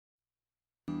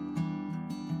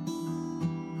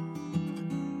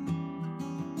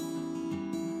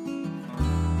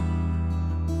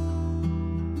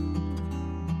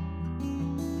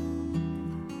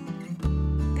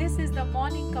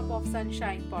Morning Cup of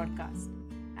Sunshine podcast,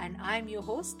 and I'm your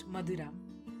host Madhura.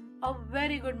 A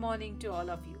very good morning to all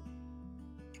of you.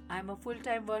 I'm a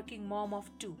full-time working mom of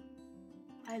two.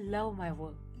 I love my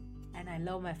work and I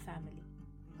love my family.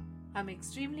 I'm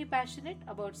extremely passionate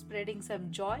about spreading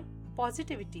some joy,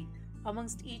 positivity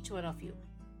amongst each one of you.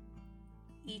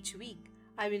 Each week,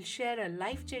 I will share a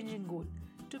life-changing goal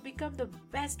to become the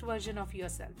best version of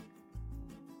yourself.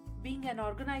 Being an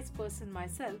organized person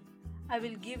myself, I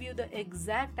will give you the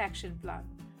exact action plan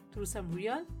through some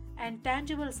real and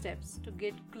tangible steps to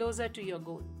get closer to your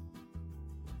goal.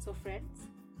 So friends,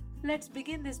 let's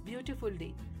begin this beautiful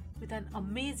day with an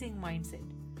amazing mindset,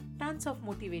 tons of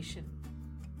motivation,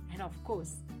 and of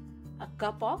course, a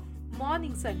cup of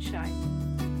morning sunshine.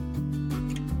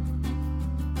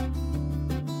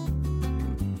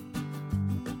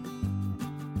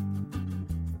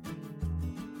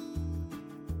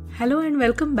 Hello and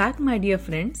welcome back, my dear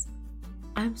friends.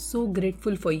 I'm so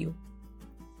grateful for you.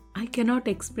 I cannot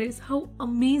express how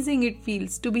amazing it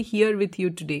feels to be here with you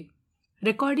today.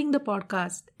 Recording the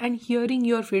podcast and hearing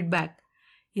your feedback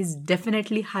is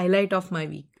definitely highlight of my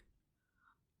week.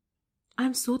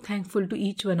 I'm so thankful to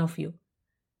each one of you.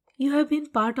 You have been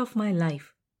part of my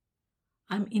life.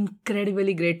 I'm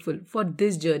incredibly grateful for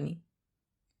this journey.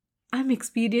 I'm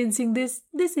experiencing this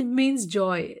immense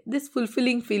joy, this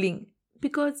fulfilling feeling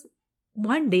because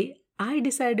one day I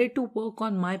decided to work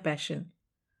on my passion.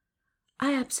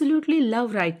 I absolutely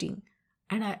love writing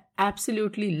and I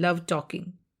absolutely love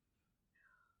talking.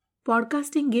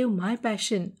 Podcasting gave my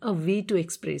passion a way to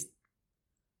express.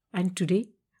 And today,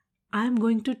 I am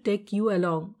going to take you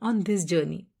along on this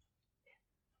journey.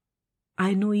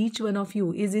 I know each one of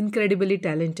you is incredibly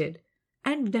talented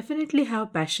and definitely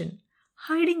have passion,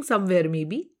 hiding somewhere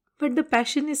maybe, but the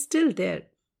passion is still there.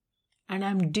 And I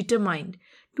am determined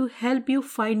to help you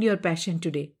find your passion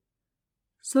today.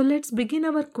 So let's begin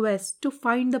our quest to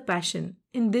find the passion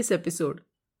in this episode.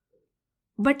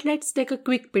 But let's take a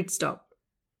quick pit stop.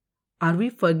 Are we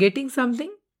forgetting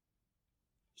something?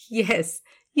 Yes,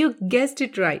 you guessed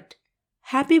it right.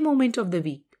 Happy moment of the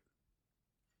week.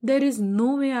 There is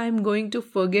no way I am going to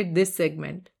forget this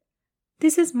segment.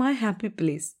 This is my happy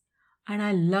place, and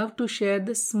I love to share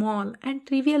the small and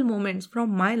trivial moments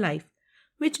from my life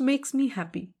which makes me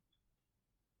happy.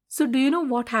 So do you know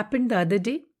what happened the other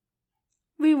day?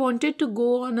 We wanted to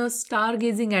go on a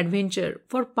stargazing adventure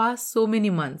for past so many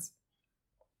months.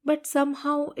 But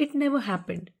somehow it never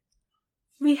happened.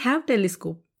 We have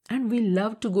telescope and we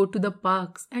love to go to the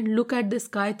parks and look at the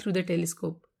sky through the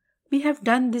telescope. We have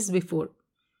done this before.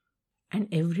 And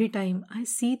every time I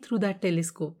see through that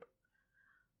telescope,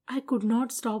 I could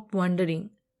not stop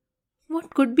wondering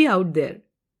what could be out there.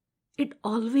 It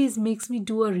always makes me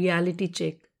do a reality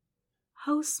check.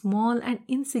 How small and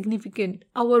insignificant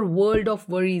our world of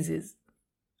worries is.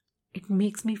 It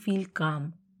makes me feel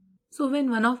calm. So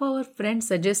when one of our friends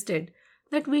suggested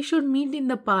that we should meet in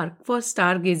the park for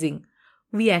stargazing,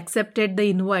 we accepted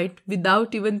the invite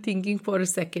without even thinking for a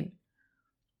second.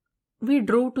 We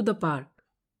drove to the park.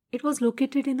 It was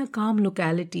located in a calm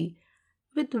locality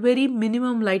with very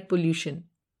minimum light pollution.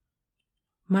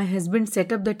 My husband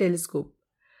set up the telescope.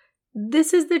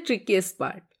 This is the trickiest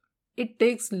part. It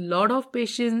takes a lot of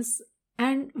patience,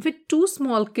 and with two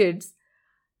small kids,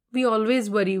 we always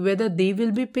worry whether they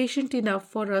will be patient enough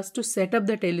for us to set up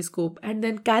the telescope and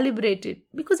then calibrate it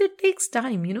because it takes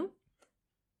time,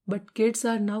 But kids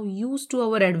are now used to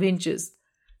our adventures,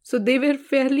 so they were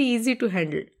fairly easy to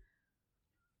handle.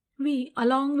 We,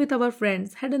 along with our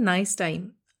friends, had a nice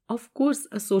time. Of course,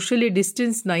 a socially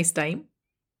distanced nice time.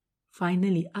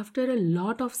 Finally, after a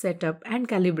lot of setup and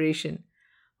calibration,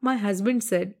 my husband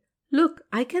said, "Look,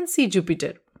 I can see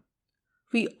Jupiter."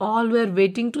 We all were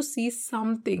waiting to see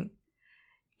something.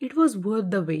 It was worth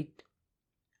the wait.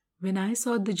 When I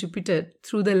saw the Jupiter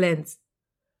through the lens,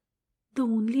 the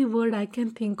only word I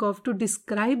can think of to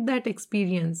describe that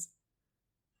experience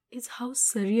is how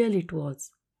surreal it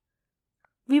was.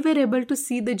 We were able to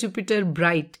see the Jupiter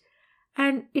bright,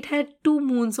 and it had two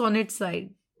moons on its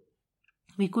side.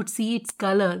 We could see its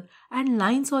color and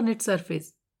lines on its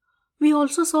surface. We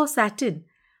also saw Saturn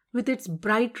with its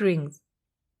bright rings.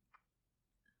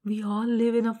 We all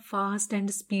live in a fast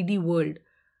and speedy world,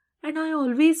 and I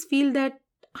always feel that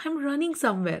I'm running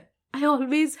somewhere. I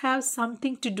always have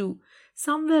something to do,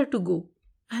 somewhere to go.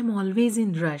 I'm always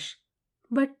in rush.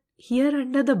 But here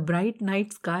under the bright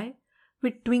night sky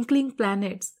with twinkling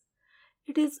planets,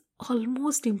 it is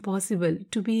almost impossible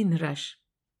to be in rush.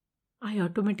 I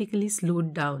automatically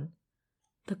slowed down.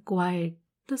 The quiet,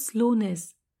 the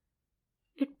slowness,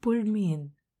 it pulled me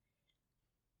in.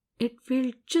 It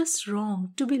felt just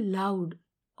wrong to be loud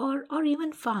or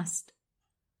even fast.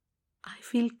 I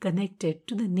feel connected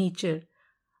to the nature.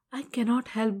 I cannot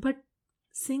help but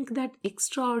think that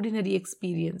extraordinary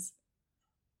experience.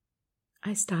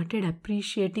 I started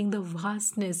appreciating the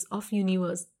vastness of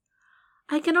universe.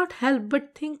 I cannot help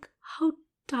but think how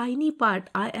tiny part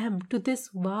I am to this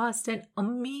vast and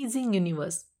amazing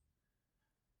universe.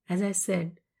 As I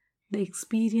said, the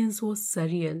experience was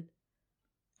surreal,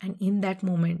 and in that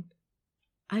moment,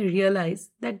 I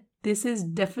realized that this is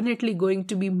definitely going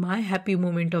to be my happy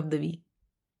moment of the week.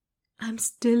 I'm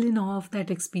still in awe of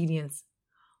that experience.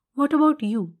 What about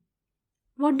you?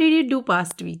 What did you do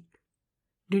past week?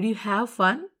 Did you have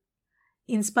fun?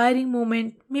 Inspiring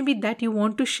moment maybe that you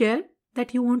want to share,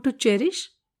 that you want to cherish?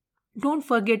 Don't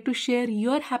forget to share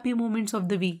your happy moments of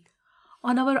the week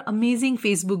on our amazing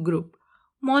Facebook group,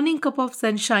 Morning Cup of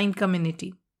Sunshine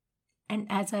Community. And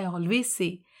as I always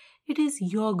say, it is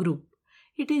your group.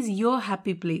 It is your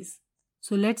happy place.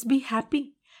 So let's be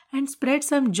happy and spread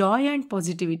some joy and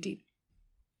positivity.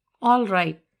 All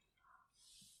right.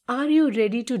 Are you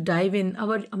ready to dive in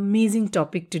our amazing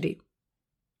topic today?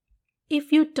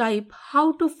 If you type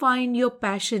how to find your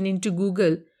passion into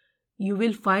Google, you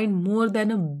will find more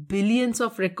than a billions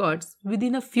of records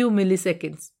within a few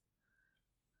milliseconds.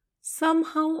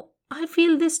 Somehow, I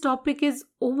feel this topic is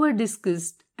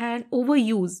over-discussed and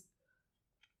overused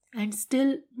and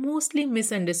still mostly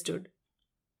misunderstood.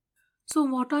 So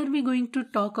what are we going to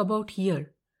talk about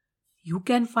here? You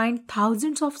can find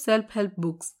thousands of self-help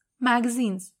books,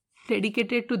 magazines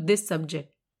dedicated to this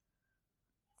subject.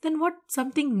 Then what's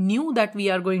something new that we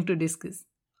are going to discuss?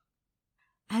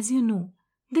 As you know,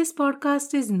 this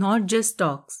podcast is not just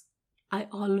talks. I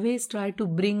always try to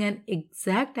bring an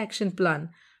exact action plan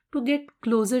to get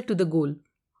closer to the goal.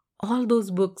 All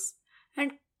those books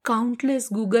and countless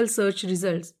Google search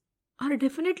results are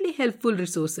definitely helpful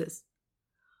resources.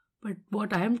 But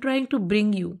what I am trying to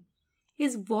bring you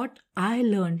is what I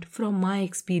learned from my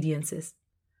experiences.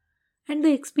 And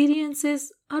the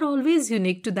experiences are always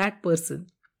unique to that person.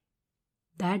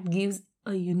 That gives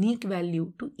a unique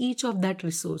value to each of that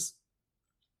resource.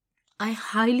 I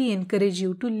highly encourage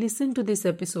you to listen to this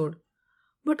episode,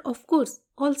 but of course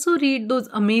also read those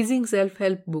amazing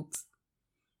self-help books.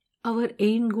 Our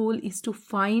end goal is to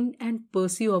find and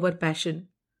pursue our passion.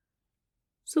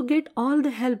 So get all the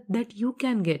help that you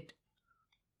can get.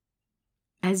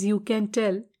 As you can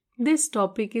tell, this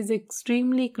topic is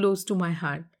extremely close to my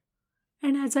heart.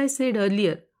 And as I said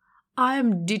earlier, I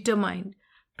am determined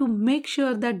to make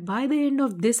sure that by the end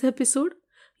of this episode,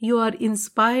 you are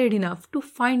inspired enough to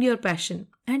find your passion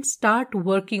and start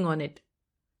working on it.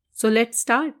 So let's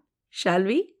start, shall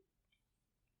we?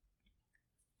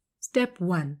 Step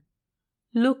 1.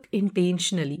 Look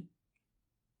intentionally.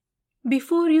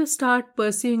 Before you start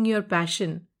pursuing your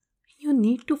passion, you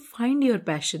need to find your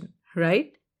passion,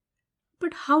 right?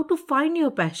 But how to find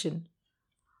your passion?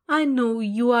 I know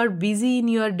you are busy in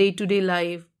your day-to-day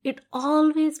life. It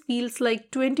always feels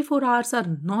like 24 hours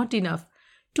are not enough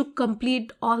to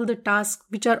complete all the tasks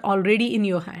which are already in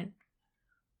your hand.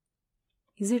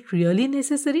 Is it really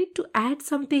necessary to add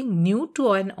something new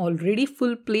to an already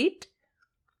full plate?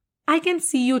 I can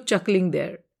see you chuckling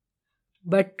there.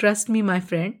 But trust me, my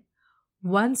friend,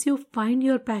 once you find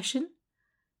your passion,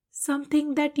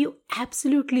 something that you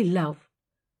absolutely love,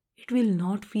 it will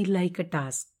not feel like a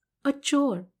task, a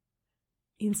chore.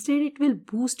 Instead, it will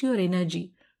boost your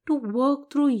energy to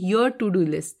work through your to-do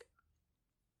list.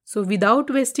 So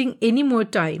without wasting any more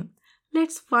time,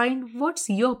 let's find what's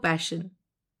your passion.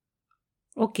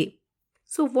 Okay,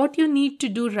 so what you need to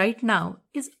do right now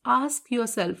is ask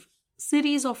yourself a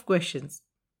series of questions.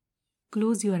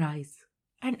 Close your eyes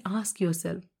and ask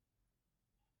yourself,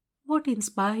 what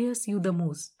inspires you the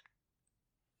most?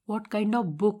 What kind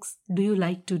of books do you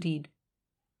like to read?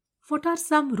 What are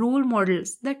some role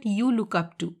models that you look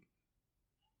up to?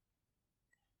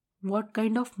 What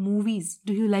kind of movies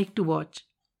do you like to watch?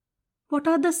 What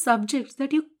are the subjects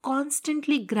that you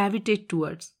constantly gravitate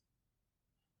towards?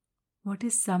 What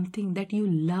is something that you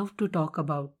love to talk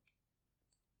about?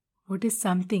 What is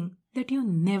something that you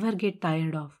never get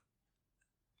tired of?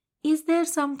 Is there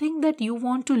something that you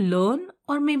want to learn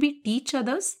or maybe teach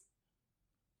others?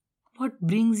 What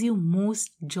brings you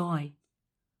most joy?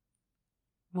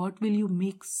 What will you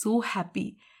make so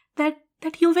happy that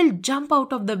you will jump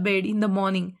out of the bed in the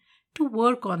morning to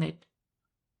work on it?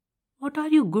 What are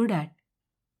you good at?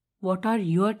 What are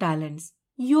your talents,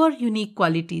 your unique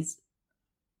qualities?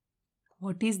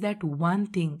 What is that one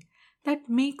thing that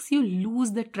makes you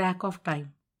lose the track of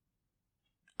time?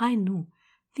 I know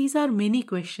these are many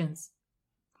questions,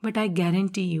 but I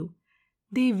guarantee you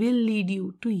they will lead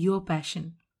you to your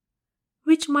passion,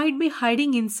 which might be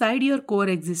hiding inside your core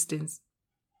existence.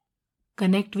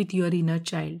 Connect with your inner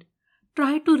child.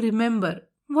 Try to remember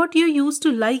what you used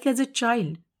to like as a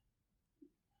child.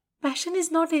 Passion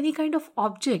is not any kind of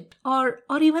object or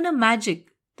even a magic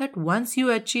that once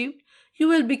you achieve, you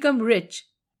will become rich.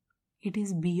 It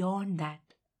is beyond that.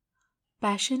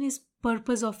 Passion is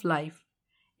purpose of life.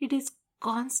 It is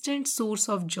constant source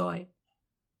of joy.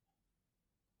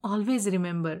 Always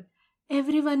remember,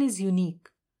 everyone is unique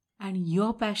and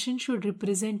your passion should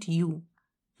represent you,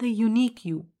 the unique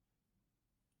you.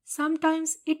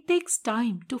 Sometimes it takes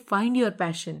time to find your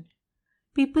passion.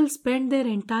 People spend their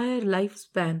entire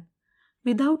lifespan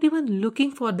without even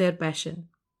looking for their passion.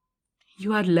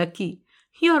 You are lucky.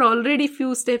 You are already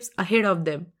few steps ahead of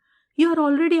them. You are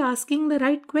already asking the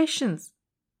right questions.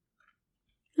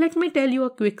 Let me tell you a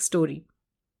quick story.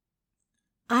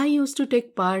 I used to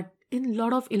take part in a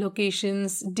lot of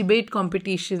elocutions, debate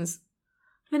competitions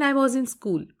when I was in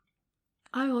school.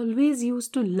 I always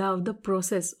used to love the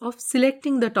process of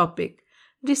selecting the topic,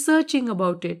 researching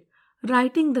about it,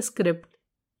 writing the script,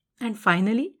 and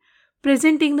finally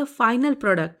presenting the final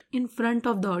product in front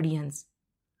of the audience.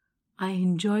 I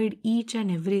enjoyed each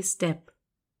and every step.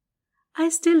 I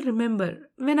still remember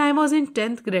when I was in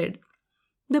 10th grade,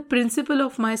 the principal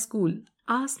of my school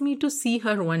asked me to see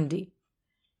her one day.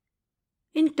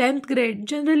 In 10th grade,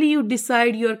 generally you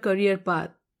decide your career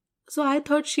path. So I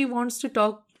thought she wants to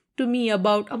talk to me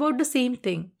about the same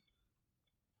thing.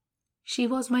 She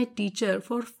was my teacher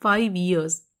for 5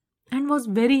 years and was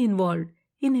very involved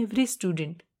in every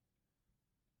student.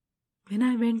 When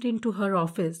I went into her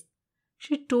office,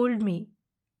 she told me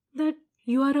that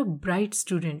you are a bright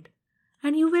student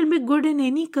and you will be good in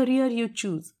any career you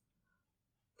choose.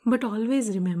 But always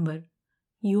remember,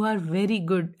 you are very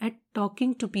good at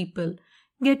talking to people,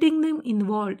 getting them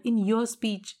involved in your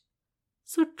speech.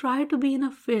 So try to be in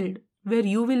a field where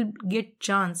you will get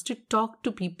chance to talk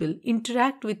to people,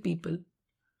 interact with people.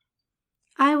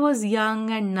 I was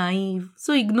young and naive,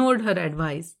 so ignored her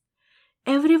advice.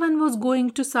 Everyone was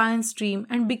going to science stream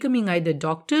and becoming either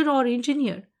doctor or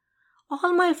engineer.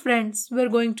 All my friends were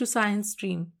going to science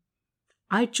stream.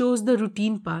 I chose the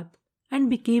routine path and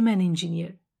became an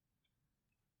engineer.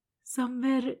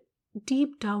 Somewhere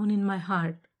deep down in my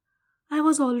heart, I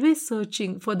was always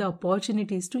searching for the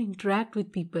opportunities to interact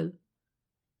with people,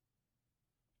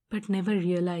 but never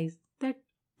realized that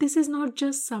this is not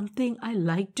just something I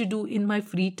like to do in my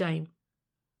free time,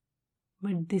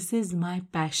 but this is my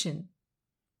passion.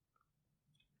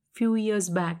 Few years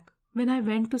back, when I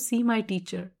went to see my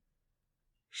teacher,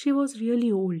 she was really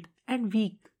old and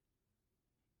weak.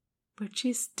 But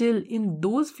she still, in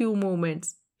those few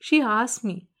moments, she asked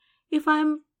me if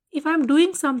I'm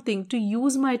doing something to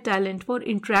use my talent for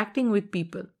interacting with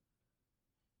people.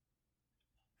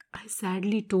 I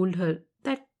sadly told her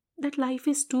that life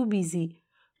is too busy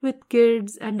with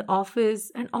kids and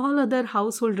office and all other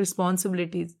household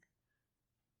responsibilities.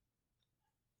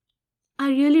 I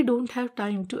really don't have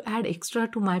time to add extra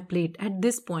to my plate at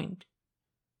this point.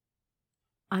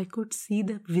 I could see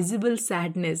the visible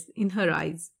sadness in her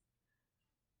eyes.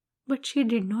 But she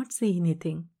did not say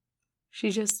anything. She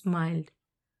just smiled.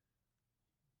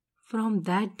 From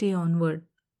that day onward,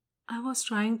 I was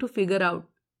trying to figure out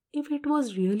if it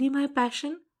was really my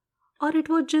passion or it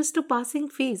was just a passing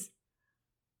phase.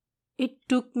 It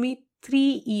took me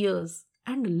 3 years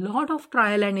and a lot of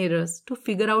trial and errors to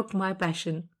figure out my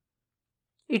passion.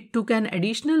 It took an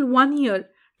additional 1 year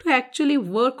to actually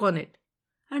work on it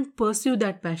and pursue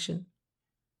that passion.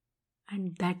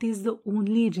 And that is the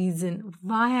only reason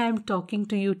why I am talking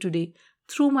to you today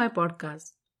through my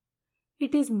podcast.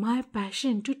 It is my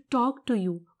passion to talk to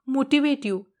you, motivate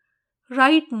you,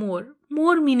 write more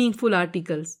meaningful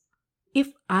articles.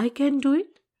 If I can do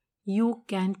it, you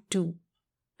can too.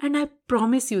 And I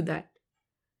promise you that.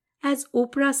 As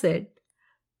Oprah said,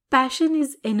 passion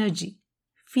is energy.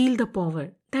 Feel the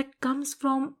power that comes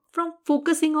from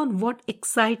focusing on what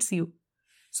excites you.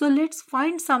 So let's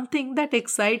find something that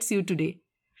excites you today,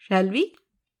 shall we?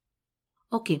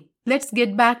 Okay, let's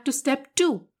get back to step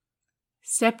 2.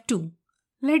 Step 2.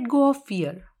 Let go of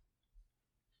fear.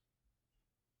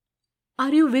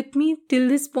 Are you with me till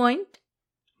this point?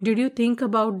 Did you think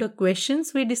about the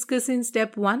questions we discussed in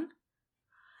step 1?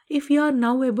 If you are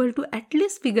now able to at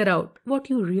least figure out what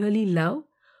you really love,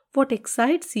 what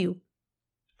excites you,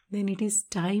 then it is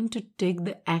time to take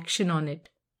the action on it.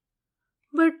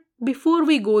 But before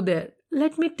we go there,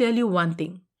 let me tell you one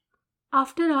thing.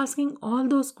 After asking all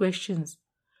those questions,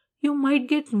 you might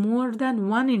get more than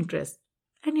one interest,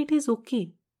 and it is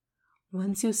okay.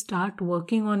 Once you start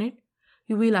working on it,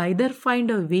 you will either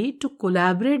find a way to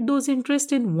collaborate those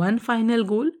interests in one final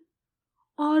goal,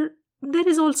 or there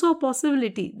is also a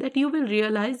possibility that you will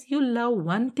realize you love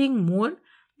one thing more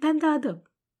than the other.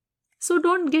 So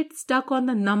don't get stuck on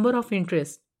the number of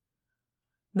interests.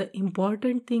 The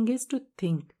important thing is to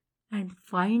think and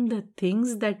find the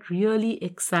things that really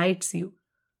excites you.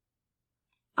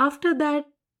 After that,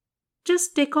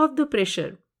 just take off the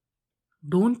pressure.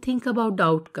 Don't think about the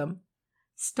outcome.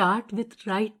 Start with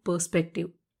right perspective.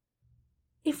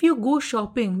 If you go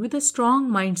shopping with a strong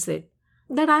mindset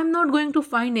that I'm not going to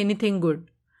find anything good,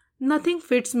 nothing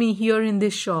fits me here in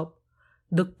this shop,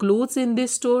 the clothes in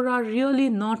this store are really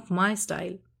not my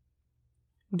style,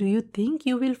 do you think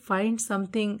you will find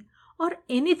something or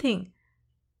anything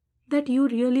that you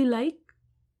really like?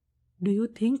 Do you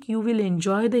think you will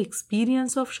enjoy the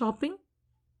experience of shopping?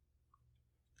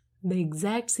 The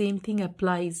exact same thing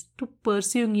applies to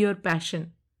pursuing your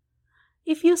passion.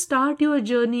 If you start your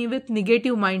journey with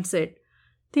negative mindset,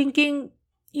 thinking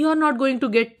you are not going to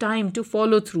get time to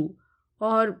follow through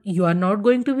or you are not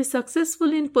going to be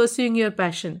successful in pursuing your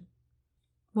passion,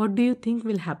 what do you think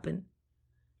will happen?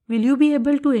 Will you be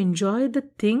able to enjoy the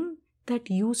thing that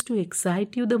used to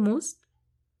excite you the most?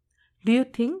 Do you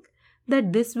think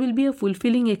that this will be a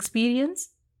fulfilling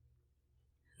experience?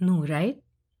 No, right?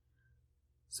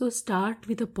 So start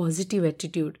with a positive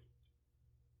attitude.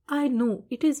 I know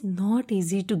it is not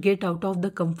easy to get out of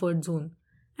the comfort zone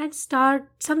and start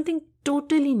something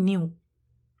totally new.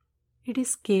 It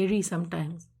is scary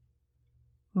sometimes.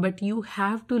 But you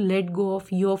have to let go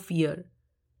of your fear.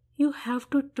 You have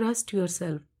to trust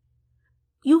yourself.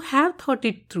 You have thought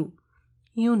it through.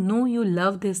 You know you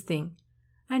love this thing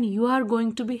and you are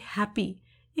going to be happy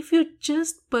if you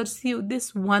just pursue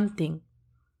this one thing.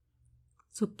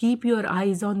 So keep your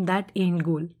eyes on that end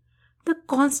goal, the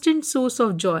constant source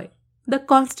of joy, the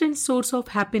constant source of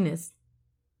happiness,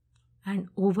 and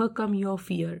overcome your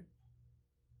fear.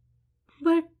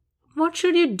 But what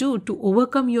should you do to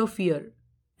overcome your fear?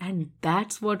 And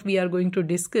that's what we are going to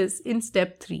discuss in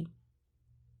step 3.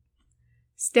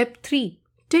 Step 3.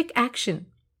 Take action.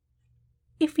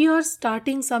 If you are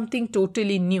starting something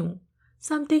totally new,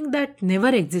 something that never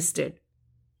existed,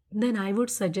 then I would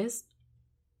suggest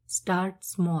start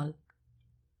small.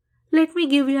 Let me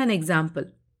give you an example.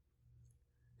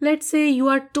 Let's say you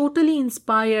are totally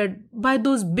inspired by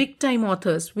those big-time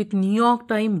authors with New York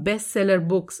Times bestseller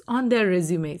books on their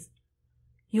resumes.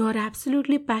 You are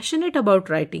absolutely passionate about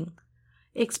writing,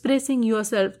 expressing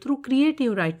yourself through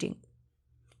creative writing.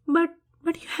 But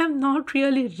you have not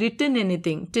really written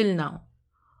anything till now.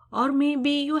 Or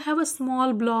maybe you have a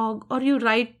small blog or you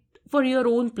write for your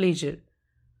own pleasure.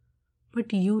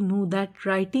 But you know that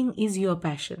writing is your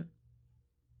passion.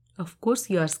 Of course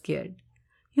you are scared.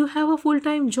 You have a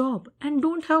full-time job and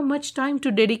don't have much time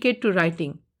to dedicate to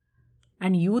writing.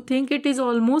 And you think it is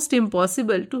almost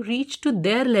impossible to reach to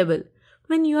their level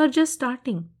when you are just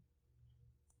starting.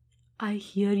 I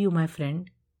hear you, my friend.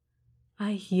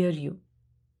 I hear you.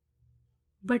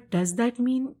 But does that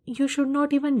mean you should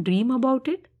not even dream about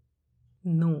it?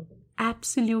 No,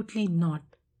 absolutely not.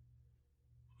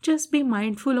 Just be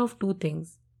mindful of 2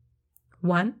 things.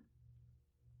 1.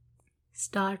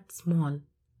 Start small.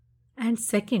 And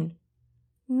 2,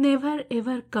 never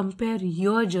ever compare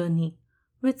your journey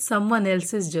with someone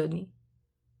else's journey.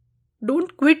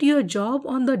 Don't quit your job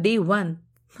on the day 1,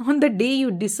 on the day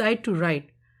you decide to write,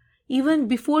 even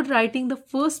before writing the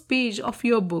first page of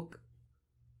your book.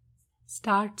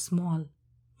 Start small.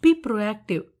 Be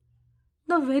proactive.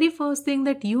 The very first thing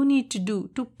that you need to do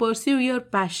to pursue your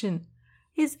passion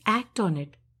is act on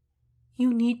it.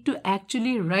 You need to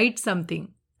actually write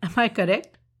something. Am I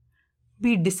correct?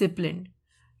 Be disciplined.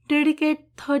 Dedicate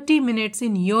 30 minutes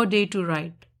in your day to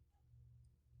write.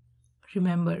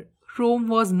 Remember, Rome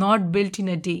was not built in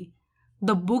a day.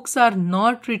 The books are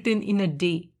not written in a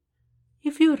day.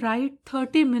 If you write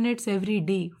 30 minutes every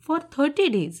day for 30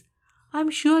 days, I'm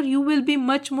sure you will be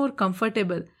much more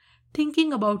comfortable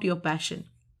thinking about your passion.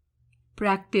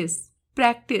 Practice,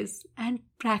 practice, and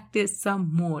practice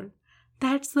some more.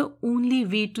 That's the only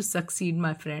way to succeed,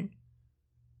 my friend.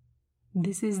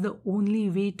 This is the only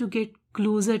way to get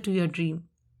closer to your dream.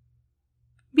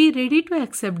 Be ready to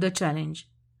accept the challenge.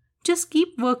 Just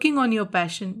keep working on your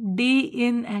passion day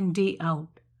in and day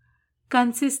out.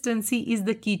 Consistency is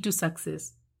the key to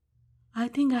success. I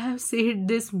think I have said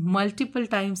this multiple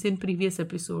times in previous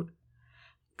episode.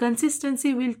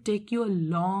 Consistency will take you a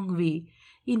long way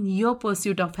in your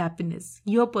pursuit of happiness,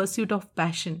 your pursuit of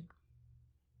passion.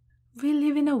 We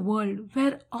live in a world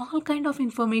where all kind of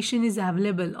information is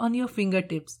available on your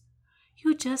fingertips.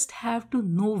 You just have to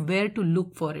know where to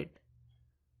look for it.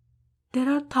 There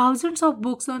are thousands of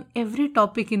books on every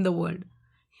topic in the world.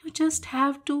 You just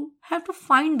have to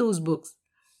find those books.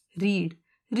 read,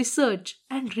 research,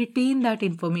 and retain that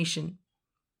information.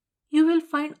 You will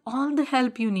find all the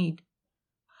help you need.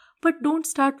 But don't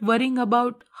start worrying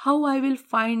about how I will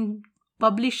find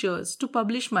publishers to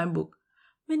publish my book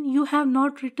when you have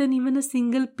not written even a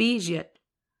single page yet.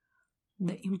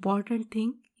 The important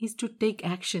thing is to take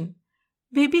action.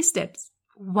 Baby steps,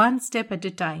 one step at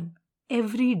a time,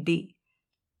 every day.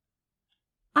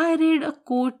 I read a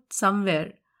quote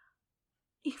somewhere.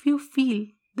 If you feel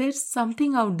there's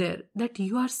something out there that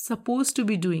you are supposed to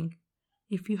be doing,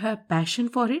 if you have passion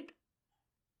for it,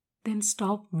 then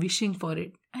stop wishing for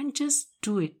it and just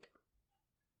do it.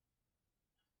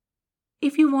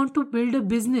 If you want to build a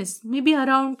business, maybe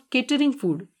around catering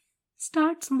food,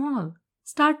 start small.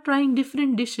 Start trying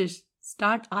different dishes.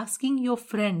 Start asking your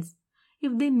friends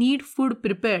if they need food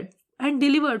prepared and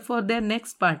delivered for their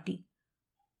next party.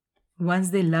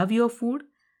 Once they love your food,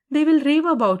 they will rave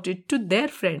about it to their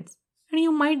friends and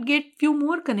you might get few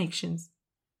more connections.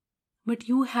 But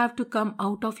you have to come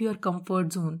out of your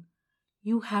comfort zone.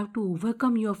 You have to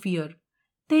overcome your fear.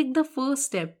 Take the first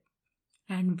step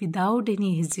and without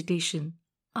any hesitation,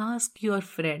 ask your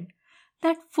friend.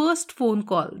 That first phone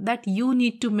call that you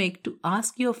need to make to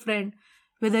ask your friend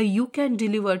whether you can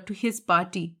deliver to his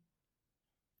party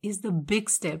is the big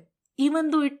step.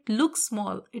 Even though it looks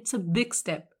small, it's a big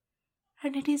step.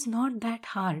 And it is not that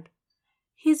hard.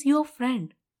 He's your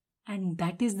friend. And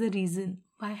that is the reason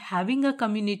why having a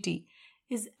community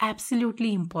is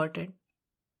absolutely important.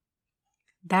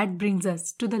 That brings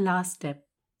us to the last step.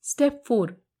 Step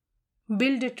 4.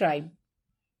 Build a tribe.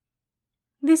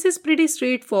 This is pretty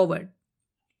straightforward.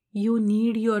 You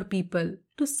need your people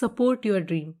to support your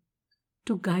dream,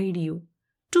 to guide you,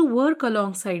 to work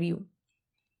alongside you.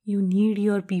 You need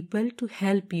your people to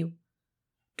help you,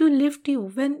 to lift you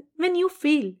when you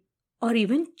fail, or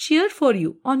even cheer for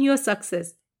you on your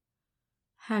success.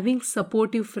 Having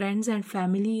supportive friends and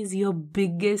family is your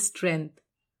biggest strength.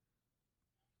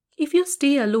 If you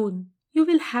stay alone, you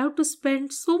will have to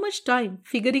spend so much time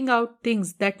figuring out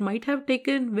things that might have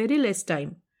taken very less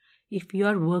time if you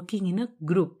are working in a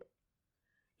group.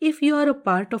 If you are a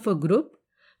part of a group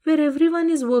where everyone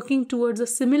is working towards a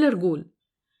similar goal,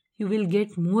 you will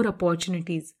get more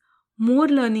opportunities, more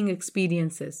learning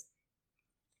experiences.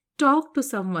 Talk to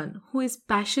someone who is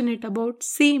passionate about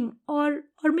same or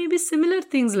maybe similar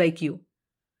things like you.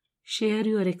 Share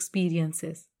your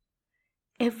experiences.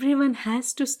 Everyone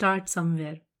has to start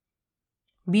somewhere.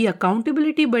 Be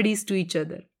accountability buddies to each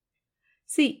other.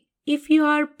 See, if you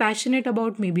are passionate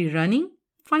about maybe running,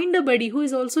 find a buddy who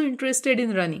is also interested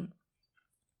in running.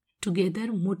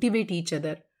 Together, motivate each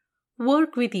other.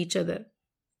 Work with each other.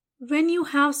 When you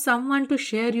have someone to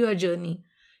share your journey,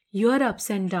 your ups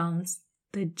and downs,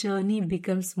 the journey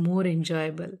becomes more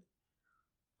enjoyable.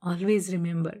 Always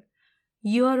remember,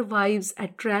 your vibes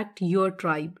attract your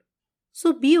tribe.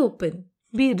 So be open,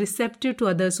 be receptive to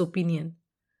others' opinion.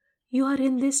 You are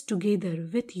in this together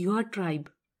with your tribe.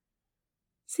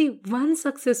 See, one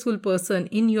successful person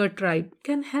in your tribe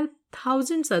can help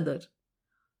thousands others.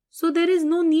 So there is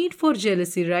no need for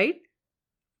jealousy, right?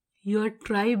 Your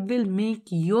tribe will make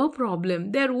your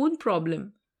problem their own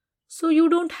problem. So you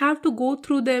don't have to go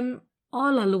through them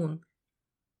all alone.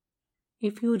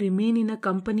 If you remain in a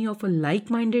company of a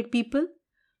like-minded people,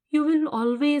 you will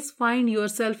always find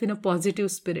yourself in a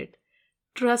positive spirit.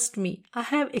 Trust me, I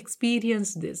have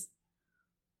experienced this.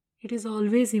 It is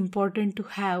always important to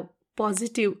have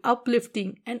positive,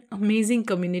 uplifting, and amazing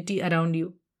community around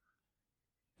you.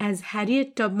 As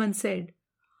Harriet Tubman said,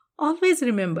 always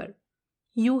remember,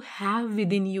 you have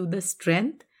within you the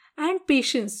strength and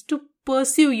patience to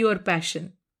pursue your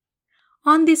passion.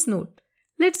 On this note,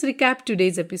 let's recap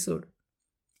today's episode.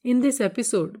 In this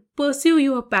episode, Pursue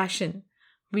Your Passion,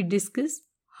 we discuss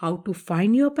how to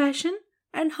find your passion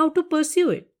and how to pursue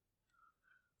it.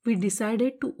 We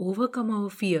decided to overcome our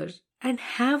fears and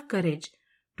have courage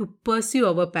to pursue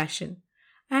our passion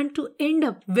and to end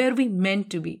up where we meant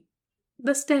to be.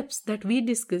 The steps that we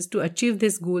discussed to achieve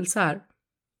these goals are: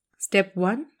 Step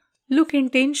 1. Look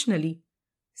intentionally.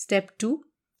 Step 2.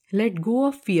 Let go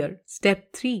of fear.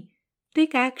 Step 3.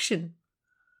 Take action.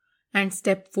 And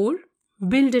Step 4.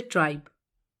 Build a tribe.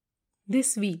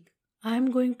 This week, I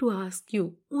am going to ask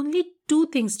you only 2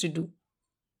 things to do.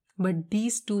 But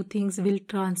these 2 things will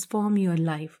transform your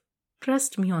life.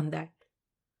 Trust me on that.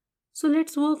 So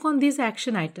let's work on these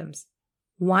action items.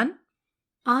 1.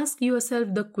 Ask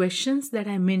yourself the questions that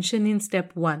I mentioned in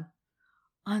Step 1.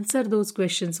 Answer those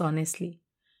questions honestly.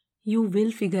 You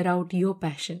will figure out your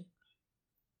passion.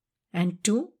 And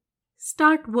 2.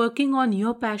 Start working on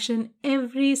your passion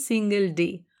every single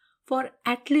day for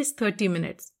at least 30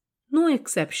 minutes. No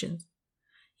exceptions.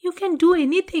 You can do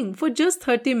anything for just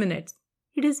 30 minutes.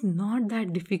 It is not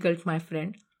that difficult, my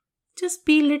friend. Just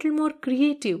be a little more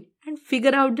creative and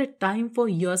figure out the time for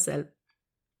yourself.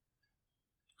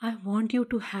 I want you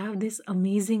to have this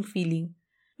amazing feeling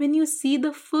when you see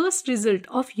the first result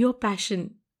of your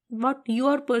passion, what you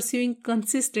are pursuing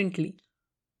consistently.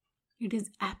 It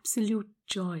is absolute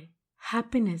joy,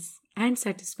 happiness, and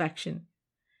satisfaction.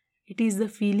 It is the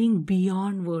feeling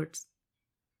beyond words.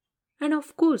 And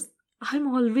of course, I'm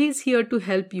always here to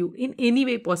help you in any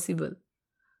way possible.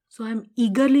 So I'm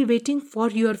eagerly waiting for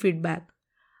your feedback.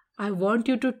 I want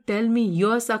you to tell me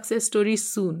your success story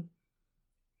soon.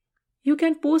 You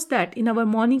can post that in our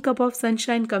Morning Cup of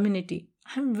Sunshine community.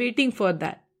 I'm waiting for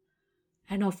that.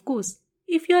 And of course,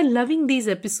 if you are loving these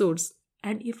episodes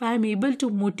and if I am able to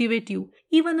motivate you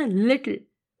even a little,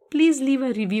 please leave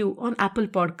a review on Apple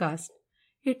Podcast.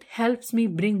 It helps me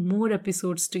bring more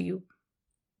episodes to you.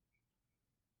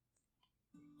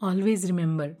 Always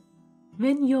remember,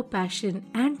 when your passion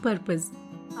and purpose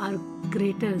are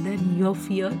greater than your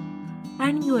fear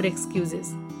and your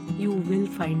excuses, you will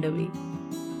find a way.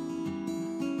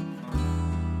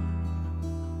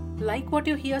 Like what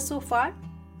you hear so far?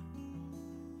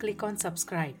 Click on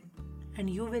subscribe and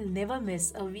you will never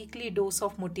miss a weekly dose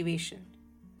of motivation.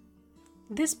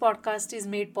 This podcast is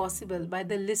made possible by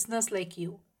the listeners like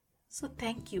you. So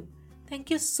thank you.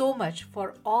 Thank you so much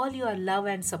for all your love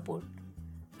and support.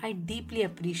 I deeply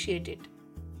appreciate it.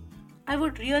 I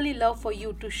would really love for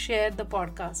you to share the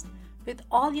podcast with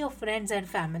all your friends and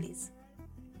families.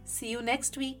 See you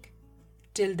next week.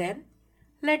 Till then,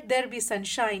 let there be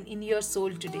sunshine in your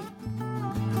soul today.